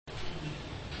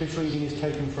This reading is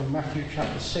taken from Mathew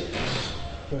chapter 6,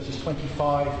 verses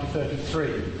 25 to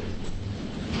 33,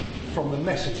 from the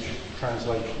Message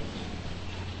translation.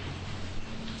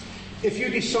 If you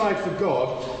decide for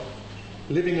God,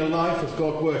 living a life of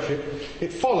God worship,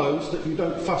 it follows that you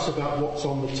don't fuss about what's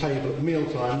on the table at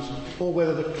mealtimes or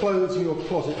whether the clothes in your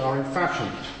closet are in fashion.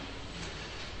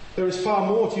 There is far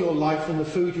more to your life than the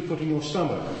food you put in your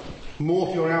stomach, more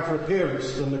to your outer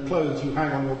appearance than the clothes you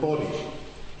hang on your body.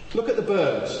 Look at the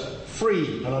birds,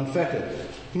 free and unfettered,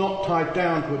 not tied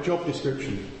down to a job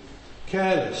description,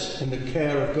 careless in the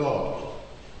care of God.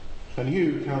 And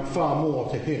you count far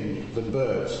more to him than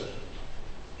birds.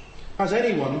 Has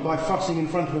anyone, by fussing in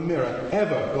front of a mirror,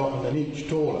 ever gotten an inch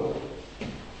taller?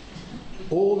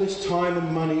 All this time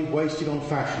and money wasted on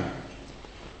fashion.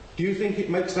 Do you think it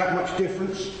makes that much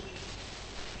difference?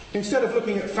 Instead of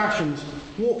looking at fashions,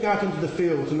 walk out into the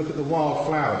fields and look at the wild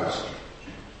flowers.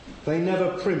 They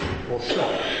never primp or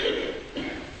shop.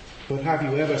 But have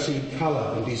you ever seen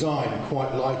colour and design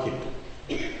quite like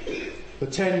it? The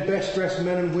 10 best dressed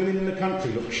men and women in the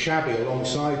country look shabby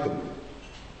alongside them.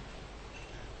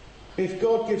 If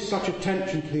God gives such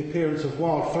attention to the appearance of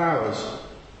wild flowers,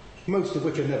 most of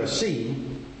which are never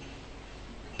seen,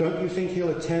 don't you think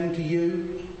he'll attend to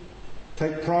you,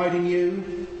 take pride in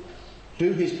you,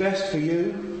 do his best for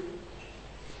you?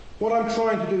 What I'm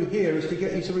trying to do here is to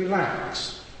get you to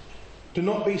relax, to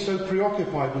not be so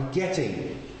preoccupied with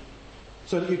getting,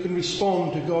 so that you can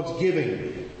respond to God's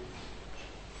giving.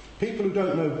 People who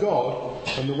don't know God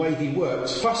and the way he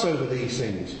works fuss over these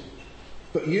things.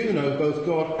 But you know both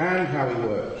God and how he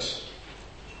works.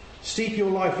 Steep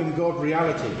your life in God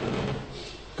reality,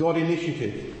 God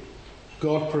initiative,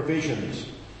 God provisions.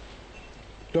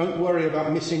 Don't worry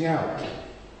about missing out.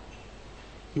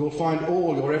 You will find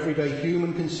all your everyday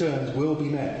human concerns will be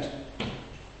met.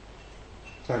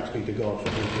 Thanks be to God for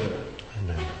his word.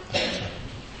 Amen.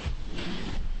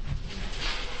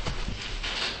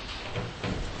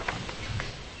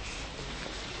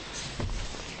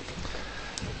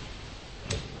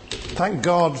 Thank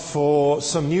God for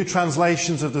some new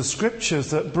translations of the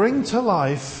scriptures that bring to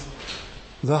life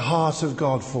the heart of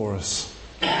God for us.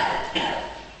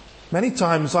 Many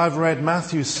times I've read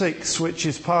Mathew 6, which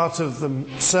is part of the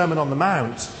Sermon on the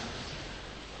Mount,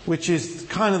 which is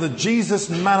kind of the Jesus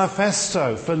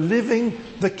manifesto for living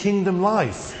the kingdom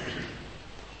life.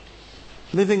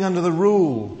 Living under the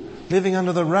rule, living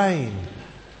under the reign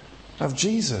of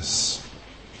Jesus.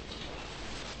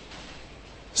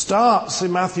 Starts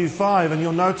in Matthew 5 and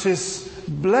you'll notice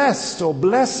blessed or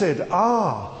blessed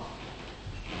are.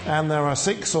 And there are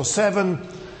 6 or 7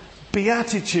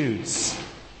 beatitudes,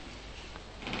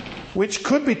 which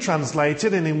could be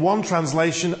translated, and in one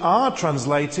translation are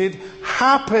translated,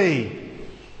 happy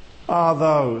are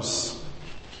those.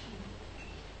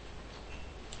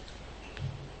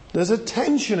 There's a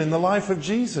tension in the life of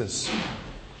Jesus.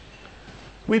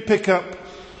 We pick up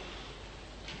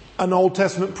an Old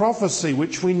Testament prophecy,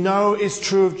 which we know is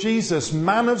true of Jesus.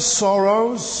 Man of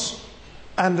sorrows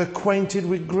and acquainted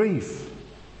with grief.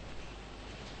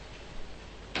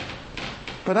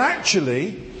 But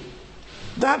actually,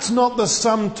 that's not the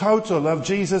sum total of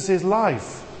Jesus'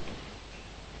 life.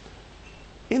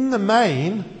 In the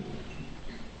main,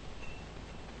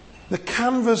 the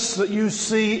canvas that you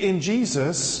see in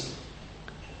Jesus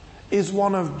is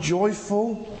one of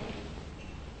joyful,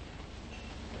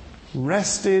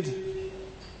 rested,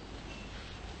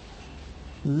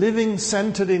 living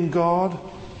centered in God,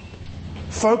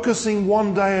 focusing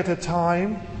one day at a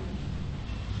time.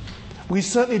 We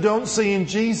certainly don't see in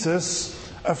Jesus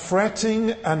a fretting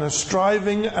and a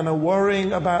striving and a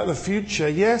worrying about the future.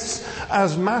 Yes,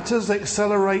 as matters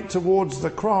accelerate towards the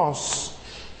cross,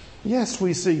 yes,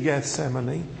 we see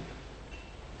Gethsemane.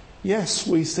 Yes,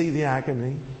 we see the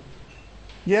agony.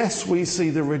 Yes, we see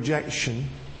the rejection.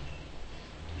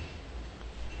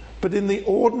 But in the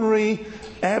ordinary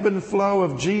ebb and flow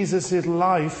of Jesus'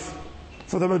 life,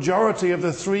 for the majority of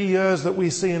the 3 years that we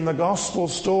see in the gospel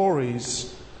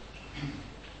stories,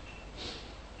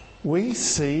 we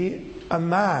see a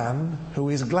man who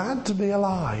is glad to be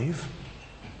alive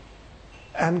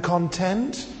and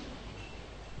content.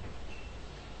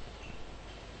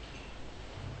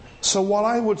 So what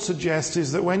I would suggest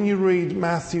is that when you read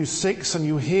Matthew 6 and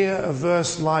you hear a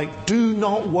verse like, do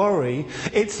not worry,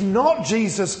 it's not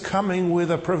Jesus coming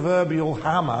with a proverbial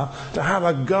hammer to have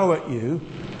a go at you,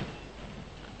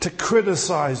 to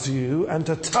criticize you and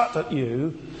to tut at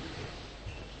you.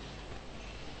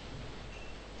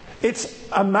 It's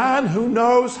a man who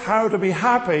knows how to be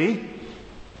happy,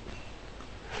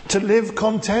 to live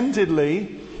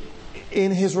contentedly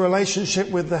in his relationship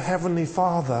with the Heavenly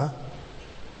Father,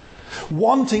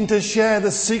 wanting to share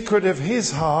the secret of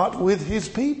his heart with his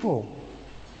people.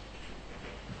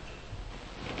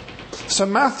 So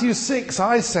Matthew 6,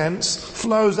 I sense,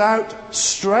 flows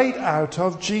straight out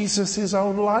of Jesus'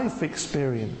 own life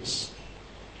experience.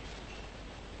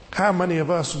 How many of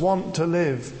us want to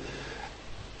live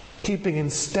keeping in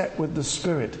step with the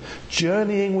Spirit,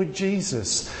 journeying with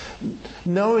Jesus,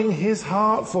 knowing his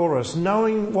heart for us,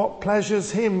 knowing what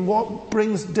pleasures him, what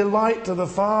brings delight to the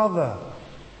Father,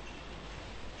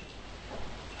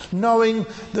 knowing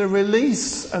the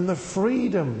release and the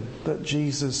freedom that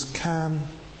Jesus can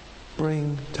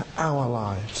bring to our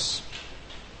lives?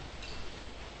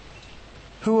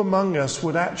 Who among us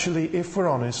would actually, if we're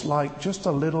honest, like just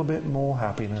a little bit more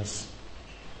happiness?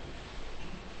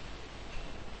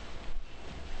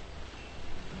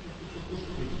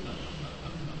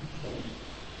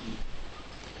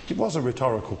 It was a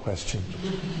rhetorical question.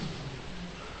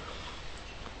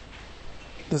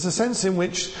 There's a sense in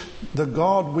which the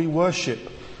God we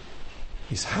worship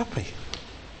is happy.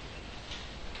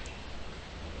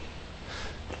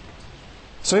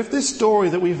 So if this story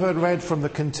that we've heard read from the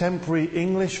contemporary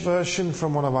English version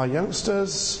from one of our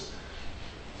youngsters,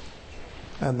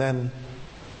 and then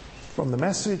from the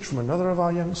Message from another of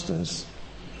our youngsters,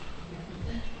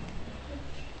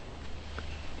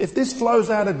 if this flows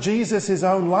out of Jesus'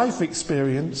 own life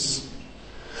experience,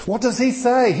 what does he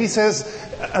say? He says,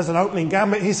 as an opening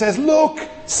gambit, he says, look,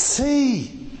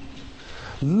 see.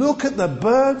 Look at the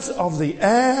birds of the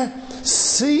air.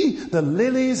 See the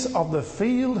lilies of the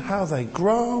field, how they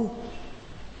grow.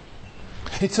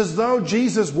 It's as though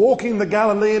Jesus, walking the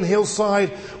Galilean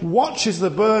hillside, watches the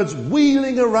birds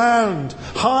wheeling around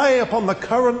high up on the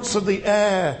currents of the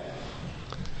air,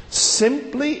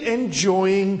 simply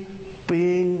enjoying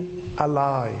being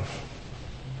alive.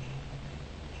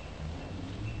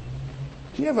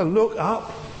 Do you ever look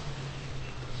up,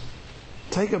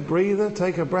 take a breather,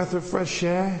 take a breath of fresh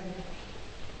air,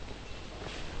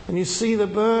 and you see the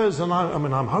birds? And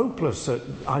I'm hopeless at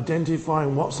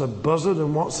identifying what's a buzzard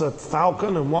and what's a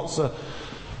falcon and what's a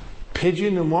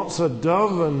pigeon and what's a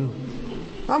dove, and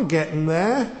I'm getting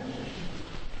there.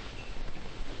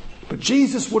 But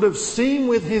Jesus would have seen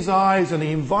with his eyes, and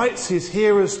he invites his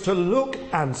hearers to look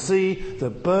and see the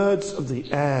birds of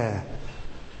the air.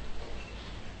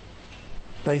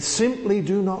 They simply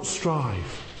do not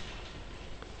strive.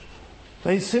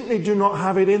 They simply do not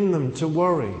have it in them to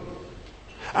worry.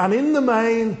 And in the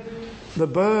main, the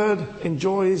bird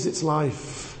enjoys its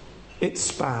life, its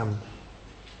span,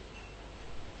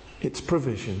 its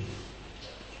provision.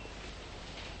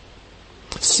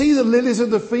 See the lilies of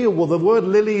the field. Well, the word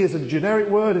lily is a generic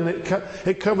word, and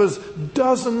it covers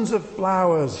dozens of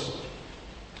flowers.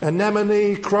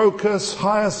 Anemone, crocus,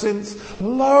 hyacinth,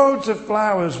 loads of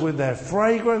flowers with their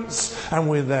fragrance and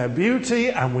with their beauty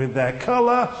and with their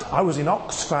colour. I was in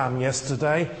Oxfam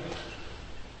yesterday,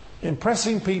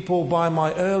 impressing people by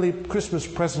my early Christmas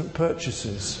present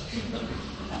purchases.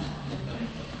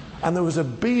 And there was a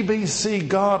BBC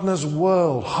Gardener's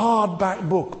World hardback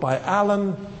book by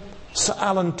Sir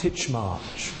Alan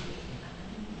Titchmarsh.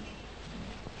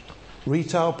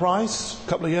 Retail price, a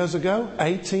couple of years ago,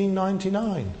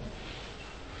 $18.99.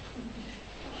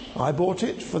 I bought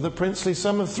it for the princely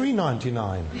sum of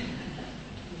 $3.99.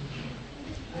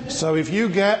 So if you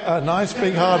get a nice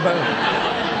big hardback,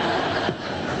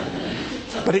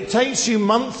 but it takes you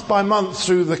month by month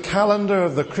through the calendar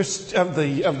of the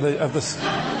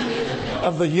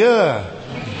year,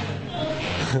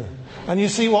 and you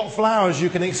see what flowers you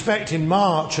can expect in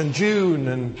March and June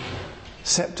and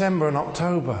September and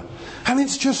October. And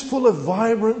it's just full of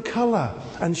vibrant colour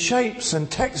and shapes and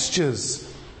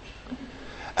textures.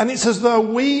 And it's as though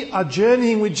we are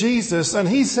journeying with Jesus, and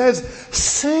he says,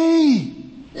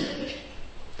 see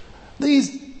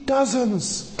these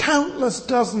dozens, countless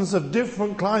dozens of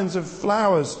different kinds of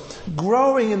flowers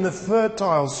growing in the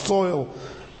fertile soil.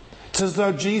 It's as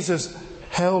though Jesus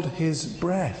held his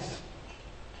breath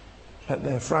at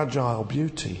their fragile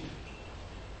beauty,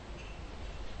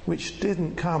 which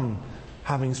didn't come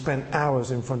having spent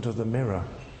hours in front of the mirror,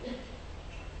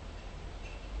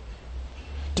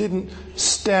 didn't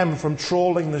stem from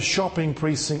trawling the shopping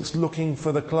precincts looking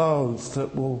for the clothes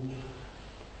that will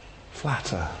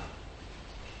flatter.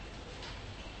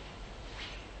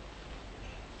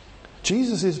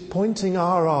 Jesus is pointing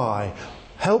our eye,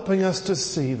 helping us to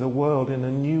see the world in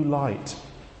a new light,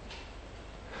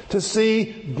 to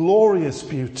see glorious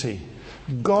beauty,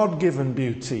 God-given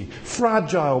beauty,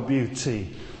 fragile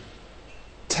beauty,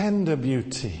 tender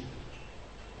beauty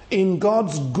in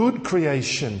God's good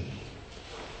creation.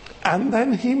 And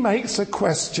then he makes a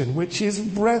question which is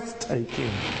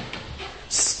breathtaking.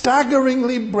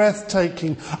 staggeringly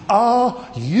breathtaking. Are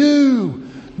you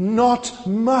not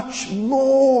much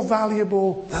more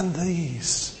valuable than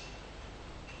these?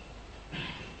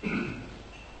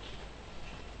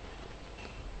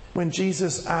 When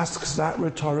Jesus asks that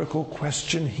rhetorical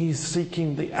question, he's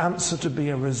seeking the answer to be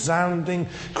a resounding,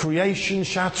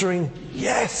 creation-shattering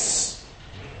yes.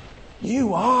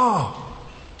 You are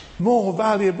more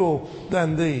valuable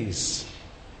than these.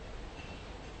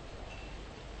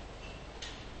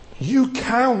 You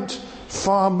count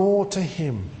far more to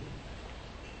him.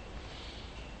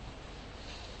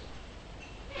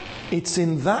 It's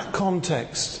in that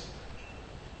context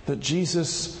that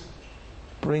Jesus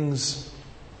brings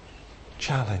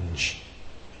challenge.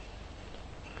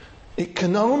 It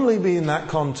can only be in that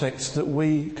context that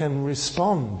we can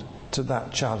respond to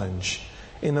that challenge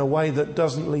in a way that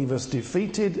doesn't leave us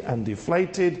defeated and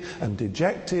deflated and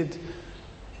dejected.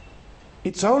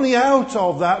 It's only out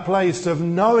of that place of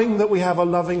knowing that we have a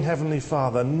loving Heavenly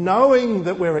Father, knowing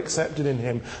that we're accepted in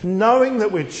Him, knowing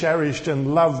that we're cherished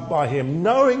and loved by Him,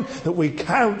 knowing that we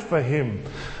count for Him,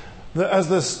 that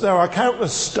as there are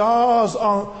countless stars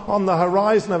on the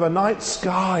horizon of a night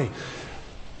sky,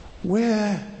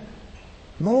 we're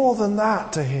more than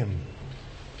that to Him.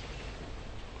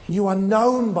 You are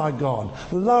known by God,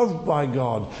 loved by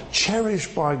God,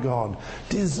 cherished by God,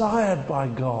 desired by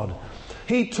God.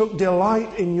 He took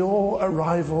delight in your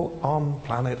arrival on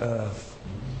planet Earth.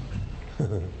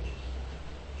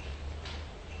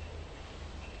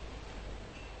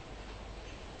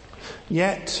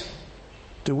 Yet,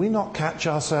 do we not catch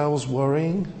ourselves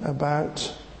worrying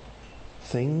about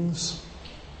things?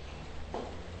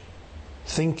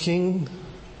 Thinking,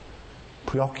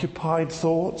 preoccupied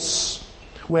thoughts,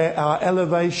 where our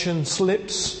elevation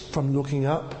slips from looking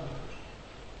up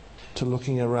to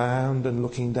looking around and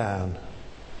looking down.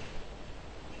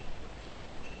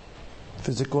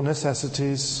 Physical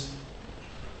necessities,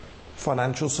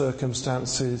 financial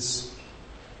circumstances,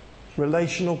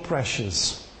 relational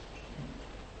pressures.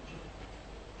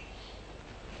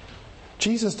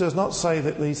 Jesus does not say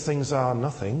that these things are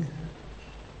nothing,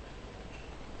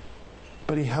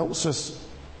 but he helps us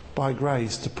by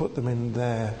grace to put them in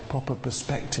their proper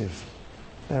perspective,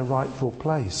 their rightful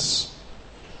place.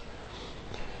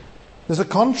 There's a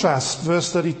contrast,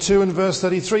 verse 32 and verse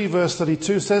 33. Verse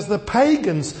 32 says, the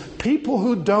pagans, people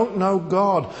who don't know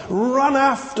God, run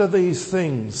after these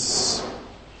things.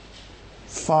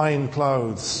 Fine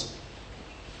clothes,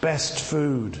 best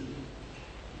food,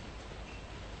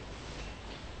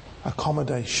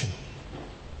 accommodation.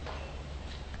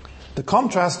 The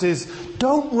contrast is,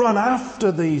 don't run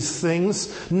after these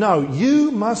things. No,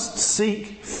 you must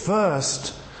seek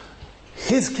first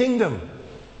His kingdom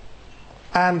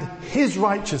and His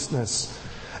righteousness,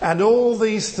 and all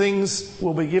these things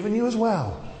will be given you as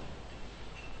well.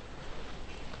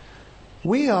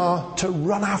 We are to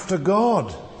run after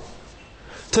God,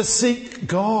 to seek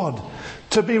God,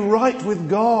 to be right with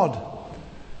God.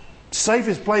 The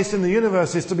safest place in the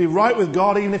universe is to be right with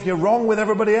God, even if you're wrong with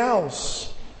everybody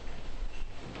else.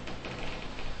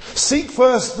 Seek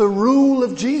first the rule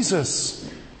of Jesus.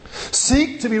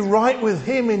 Seek to be right with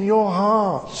Him in your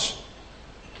heart.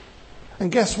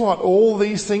 And guess what? All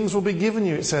these things will be given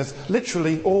you. It says,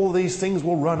 literally, all these things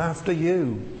will run after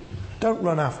you. Don't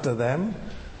run after them.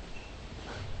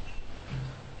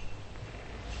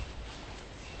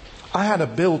 I had a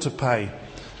bill to pay,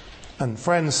 and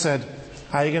friends said,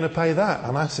 how are you going to pay that?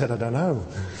 And I said, I don't know.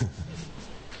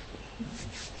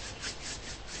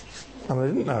 And I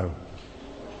didn't know.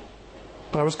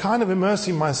 But I was kind of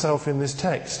immersing myself in this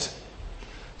text.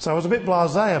 So I was a bit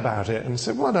blasé about it and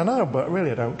said, well, I don't know, but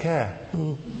really I don't care.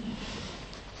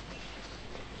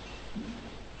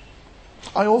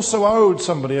 I also owed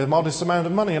somebody a modest amount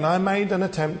of money, and I made an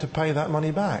attempt to pay that money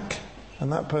back.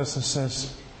 And that person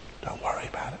says, don't worry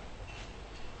about it.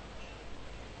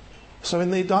 So in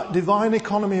the divine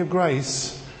economy of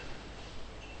grace,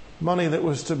 money that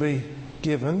was to be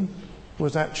given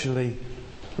was actually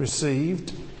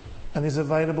received and is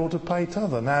available to pay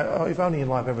t'other. Now, if only in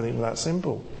life everything was that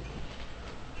simple.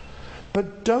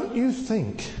 But don't you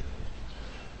think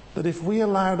that if we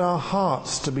allowed our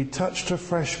hearts to be touched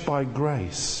afresh by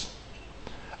grace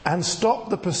and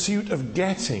stopped the pursuit of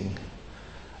getting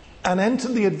and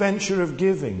entered the adventure of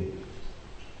giving,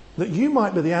 that you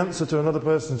might be the answer to another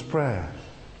person's prayer,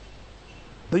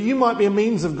 that you might be a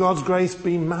means of God's grace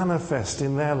being manifest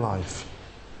in their life,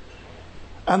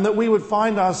 and that we would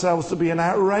find ourselves to be an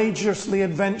outrageously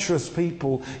adventurous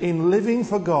people in living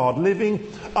for God, living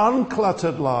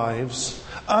uncluttered lives,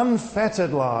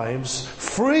 unfettered lives,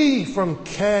 free from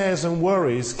cares and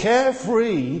worries,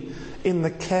 carefree in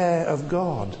the care of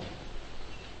God.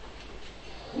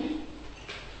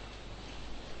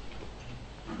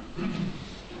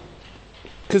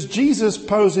 Because Jesus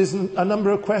poses a number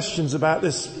of questions about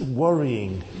this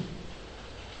worrying.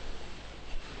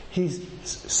 He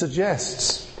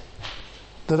suggests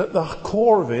that at the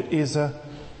core of it is a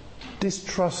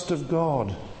distrust of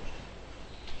God.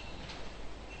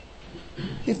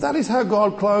 If that is how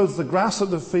God clothes the grass of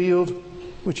the field,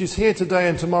 which is here today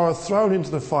and tomorrow thrown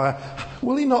into the fire,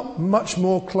 will he not much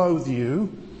more clothe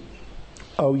you,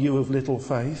 O you of little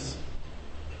faith?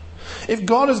 If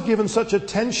God has given such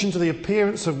attention to the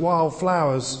appearance of wild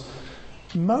flowers,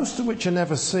 most of which are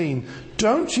never seen,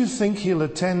 don't you think he'll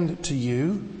attend to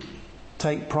you,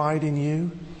 take pride in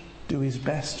you, do his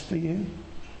best for you?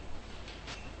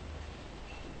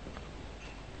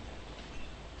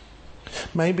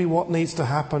 Maybe what needs to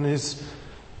happen is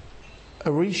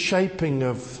a reshaping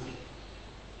of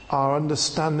our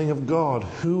understanding of God,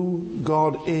 who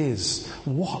God is,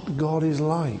 what God is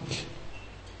like.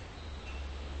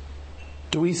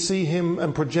 Do we see him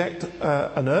and project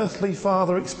an earthly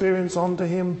father experience onto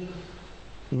him?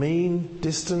 Mean,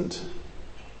 distant?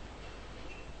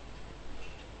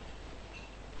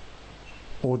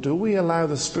 Or do we allow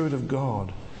the Spirit of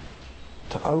God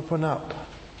to open up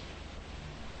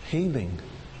healing,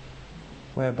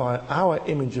 whereby our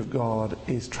image of God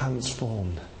is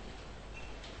transformed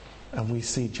and we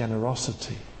see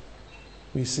generosity,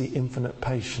 we see infinite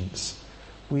patience,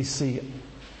 we see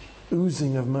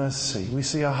oozing of mercy, we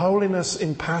see a holiness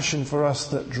in passion for us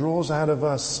that draws out of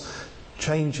us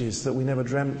changes that we never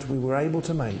dreamt we were able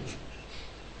to make,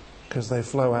 because they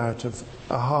flow out of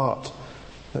a heart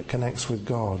that connects with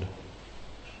God.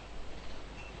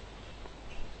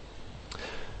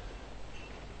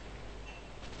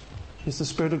 Is the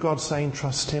Spirit of God saying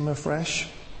trust him afresh?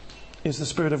 Is the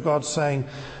Spirit of God saying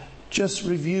just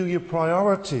review your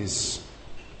priorities?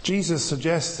 Jesus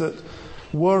suggests that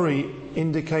worry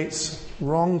indicates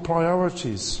wrong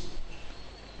priorities.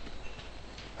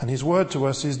 And his word to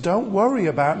us is don't worry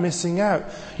about missing out.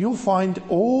 You'll find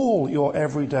all your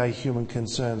everyday human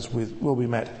concerns will be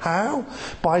met. How?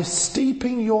 By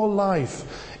steeping your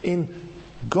life in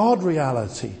God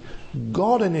reality,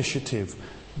 God initiative,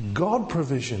 God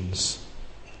provisions.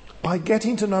 By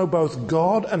getting to know both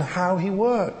God and how he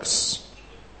works.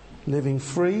 Living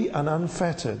free and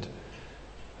unfettered,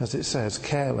 as it says,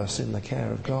 careless in the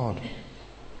care of God.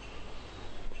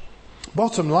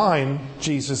 Bottom line,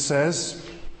 Jesus says,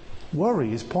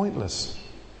 worry is pointless.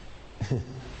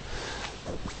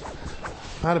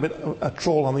 I had a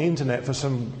trawl on the internet for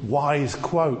some wise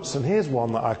quotes, and here's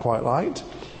one that I quite liked.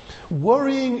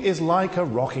 Worrying is like a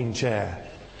rocking chair.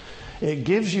 It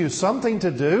gives you something to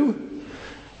do,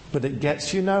 but it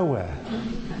gets you nowhere.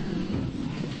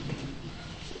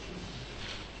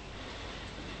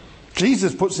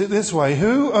 Jesus puts it this way: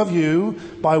 who of you,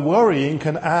 by worrying,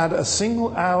 can add a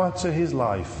single hour to his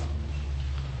life?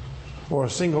 Or a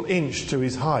single inch to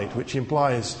his height, which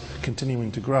implies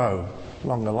continuing to grow,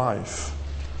 longer life.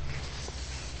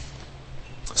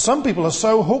 Some people are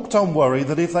so hooked on worry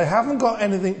that if they haven't got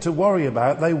anything to worry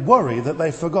about, they worry that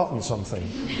they've forgotten something.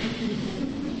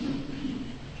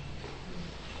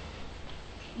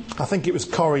 I think it was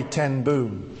Corrie ten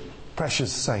Boom,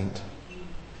 precious saint,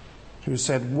 who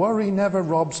said, worry never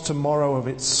robs tomorrow of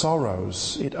its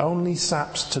sorrows. It only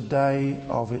saps today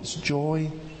of its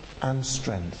joy and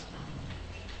strength.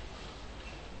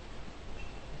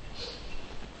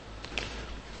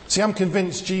 See, I'm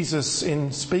convinced Jesus,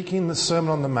 in speaking the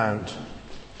Sermon on the Mount,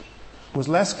 was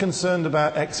less concerned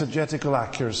about exegetical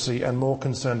accuracy and more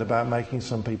concerned about making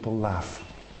some people laugh.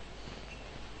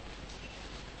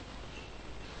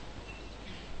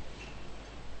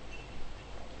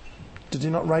 Did he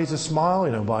not raise a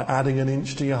smile, by adding an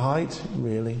inch to your height?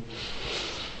 Really?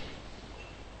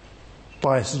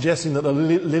 By suggesting that the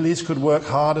lilies could work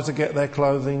harder to get their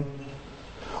clothing?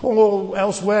 Or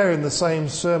elsewhere in the same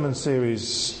sermon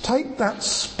series, take that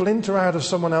splinter out of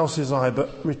someone else's eye,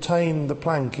 but retain the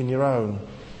plank in your own.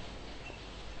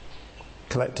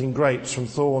 Collecting grapes from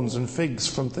thorns and figs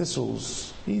from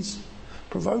thistles. He's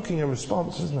provoking a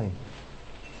response, isn't he?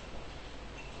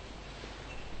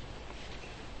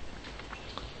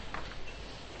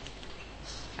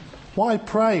 Why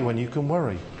pray when you can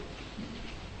worry?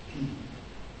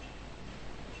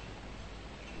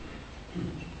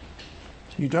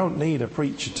 You don't need a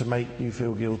preacher to make you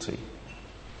feel guilty.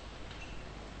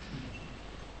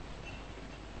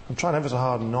 I'm trying ever so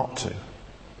hard not to.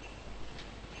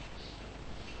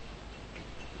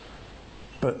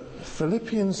 But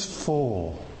Philippians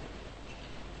 4.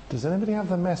 Does anybody have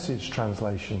the Message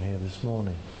translation here this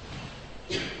morning?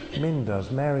 Min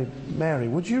does. Mary,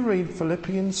 would you read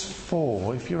Philippians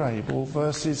 4, if you're able,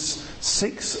 verses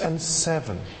 6 and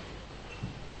 7?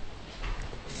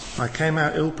 I came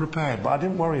out ill-prepared, but I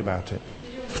didn't worry about it.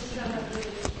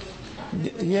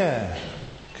 Yeah.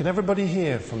 Can everybody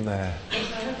hear from there? I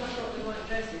hope I've got the right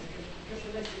verses, because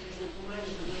the message isn't for mine at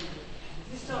the moment.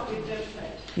 Does this start with don't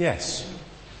fret? Yes.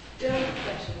 Don't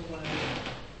fret or worry.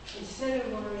 Instead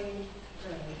of worrying,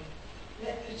 pray.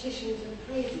 Let petitions and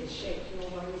praises shape your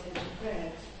worries into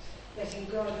prayers, letting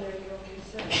God know your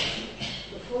concerns.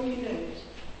 Before you know it,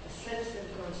 a sense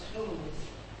of God's wholeness,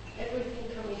 everything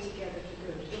coming together for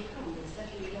good, will come and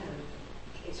settle you down.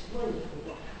 It's wonderful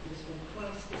what happens when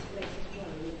Christ displaces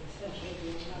worry at the centre of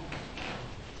your life.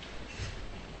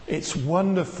 It's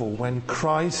wonderful when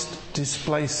Christ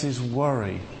displaces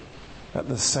worry at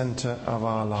the centre of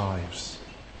our lives.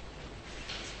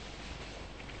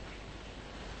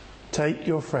 Take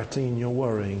your fretting and your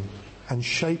worrying and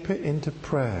shape it into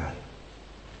prayer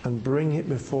and bring it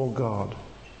before God.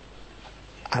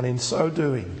 And in so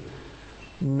doing,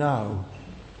 know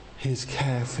His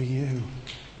care for you.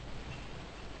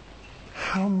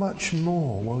 How much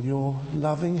more will your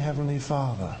loving Heavenly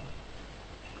Father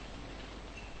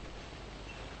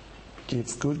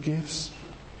give good gifts,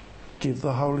 give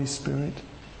the Holy Spirit,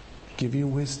 give you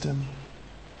wisdom,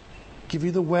 give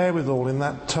you the wherewithal in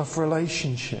that tough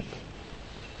relationship.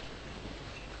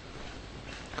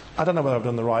 I don't know whether I've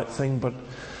done the right thing, but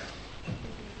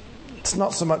it's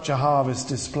not so much a harvest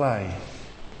display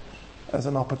as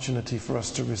an opportunity for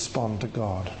us to respond to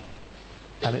God.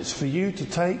 And it's for you to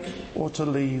take or to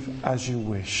leave as you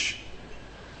wish.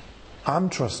 I'm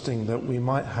trusting that we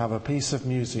might have a piece of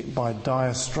music by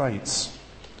Dire Straits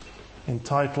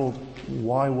entitled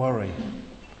Why Worry?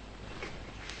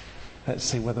 Let's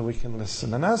see whether we can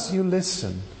listen. And as you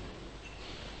listen,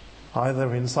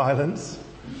 either in silence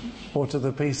or to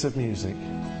the piece of music,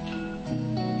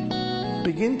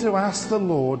 begin to ask the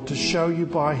Lord to show you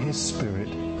by His Spirit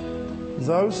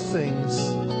those things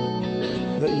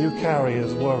that you carry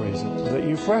as worries, that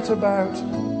you fret about,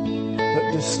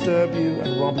 that disturb you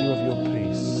and rob you of your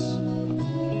peace.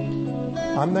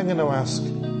 I'm then going to ask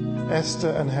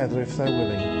Esther and Heather, if they're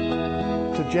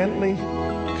willing, to gently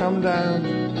come down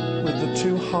with the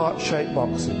two heart-shaped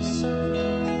boxes,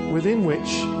 within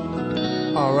which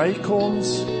are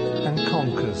acorns and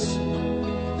conkers,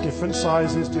 different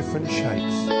sizes, different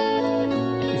shapes.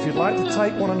 If you'd like to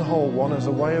take one and hold one as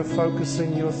a way of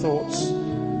focusing your thoughts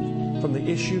from the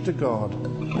issue to God,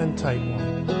 then take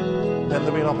one. Then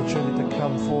there'll be an opportunity to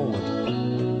come forward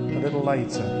a little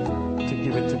later to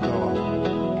give it to God.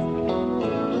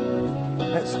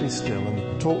 Let's be still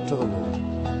and talk to the Lord.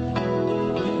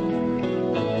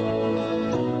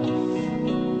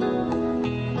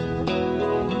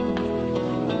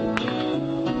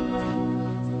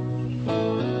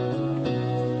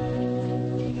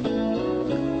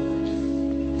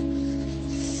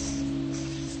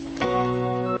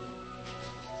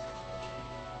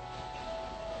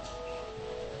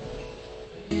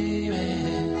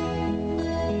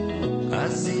 I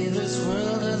see this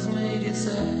world has made you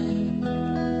sad.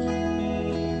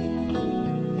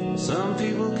 Some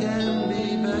people can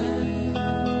be bad.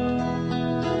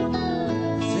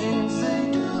 The things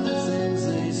they do, the things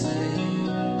they say.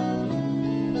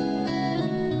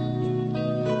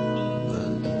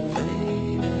 But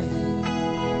baby,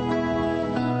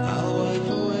 I'll wipe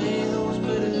away those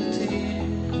bitter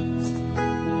tears.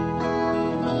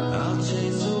 I'll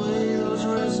chase away those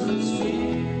restless fears.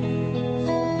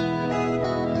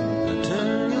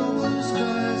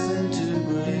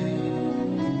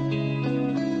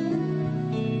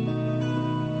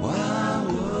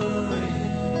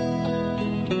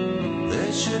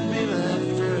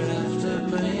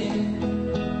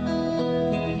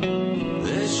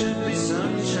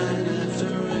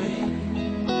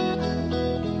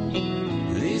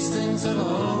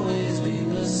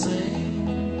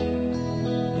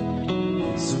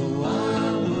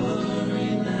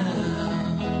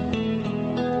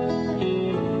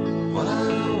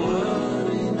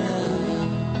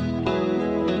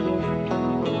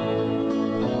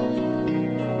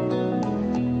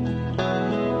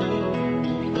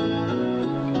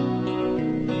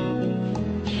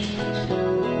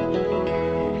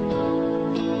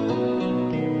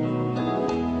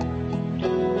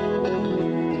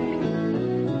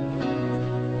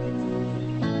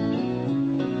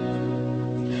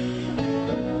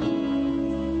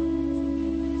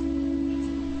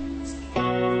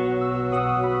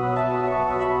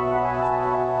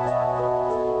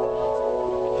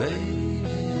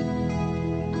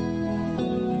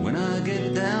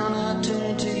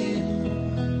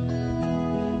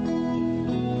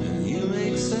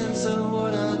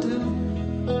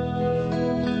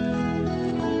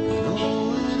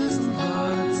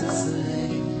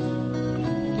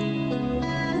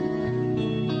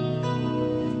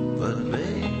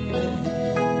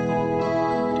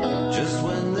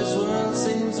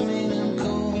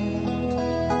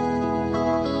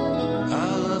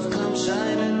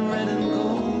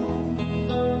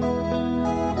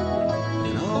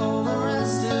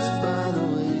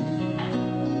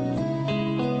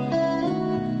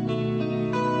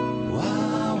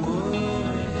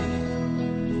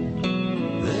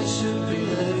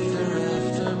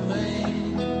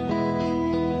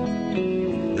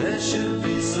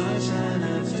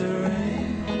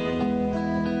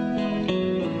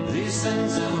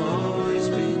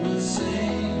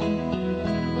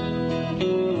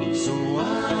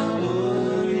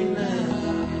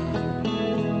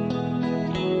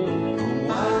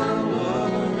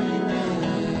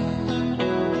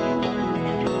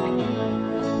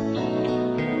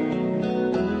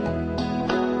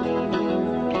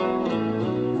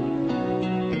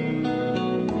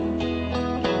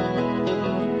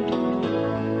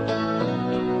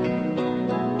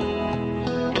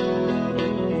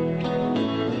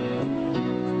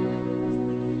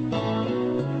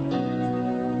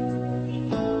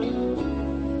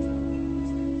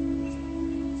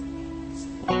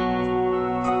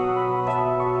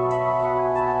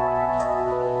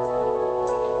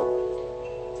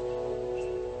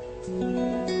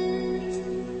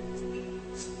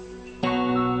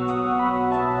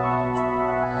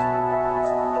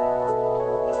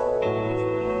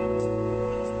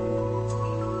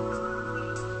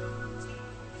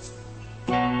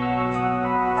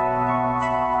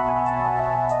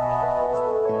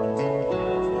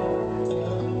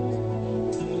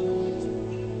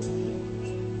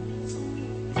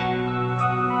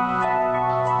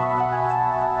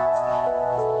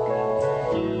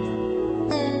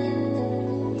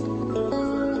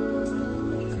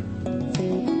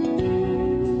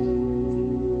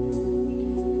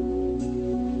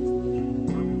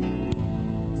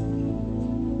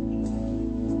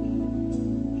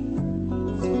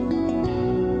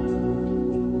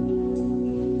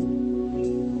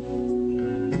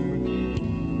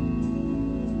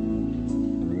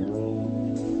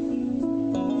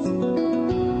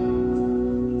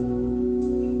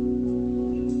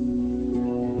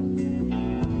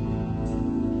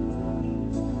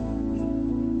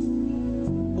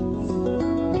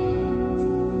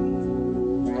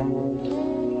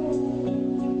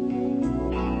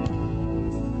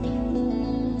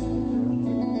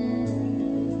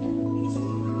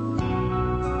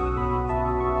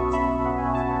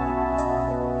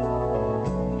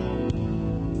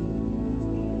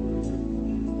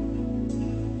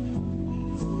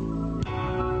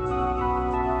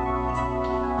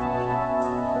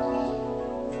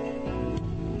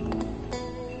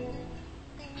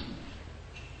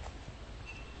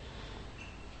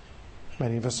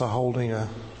 Many of us are holding a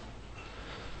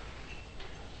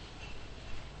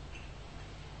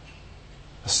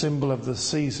symbol of the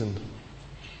season.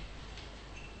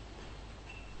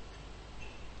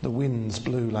 The winds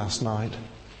blew last night.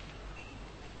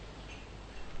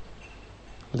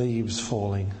 Leaves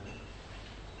falling.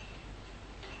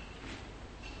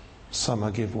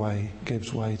 Summer gives way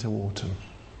to autumn.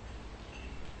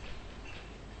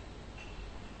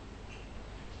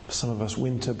 For some of us,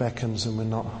 winter beckons and we're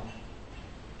not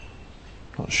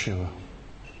sure.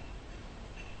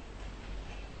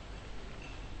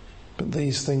 But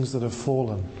these things that have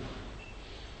fallen,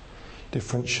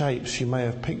 different shapes, you may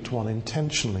have picked one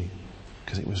intentionally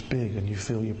because it was big and you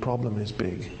feel your problem is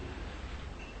big.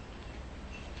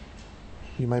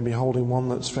 You may be holding one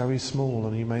that's very small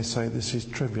and you may say, this is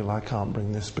trivial, I can't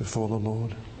bring this before the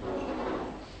Lord.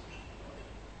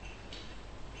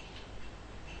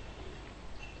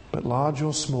 But large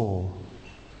or small,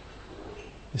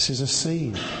 this is a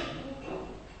seed.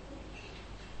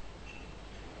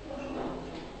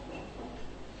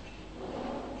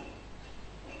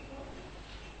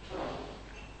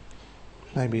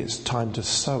 Maybe it's time to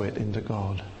sow it into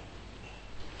God.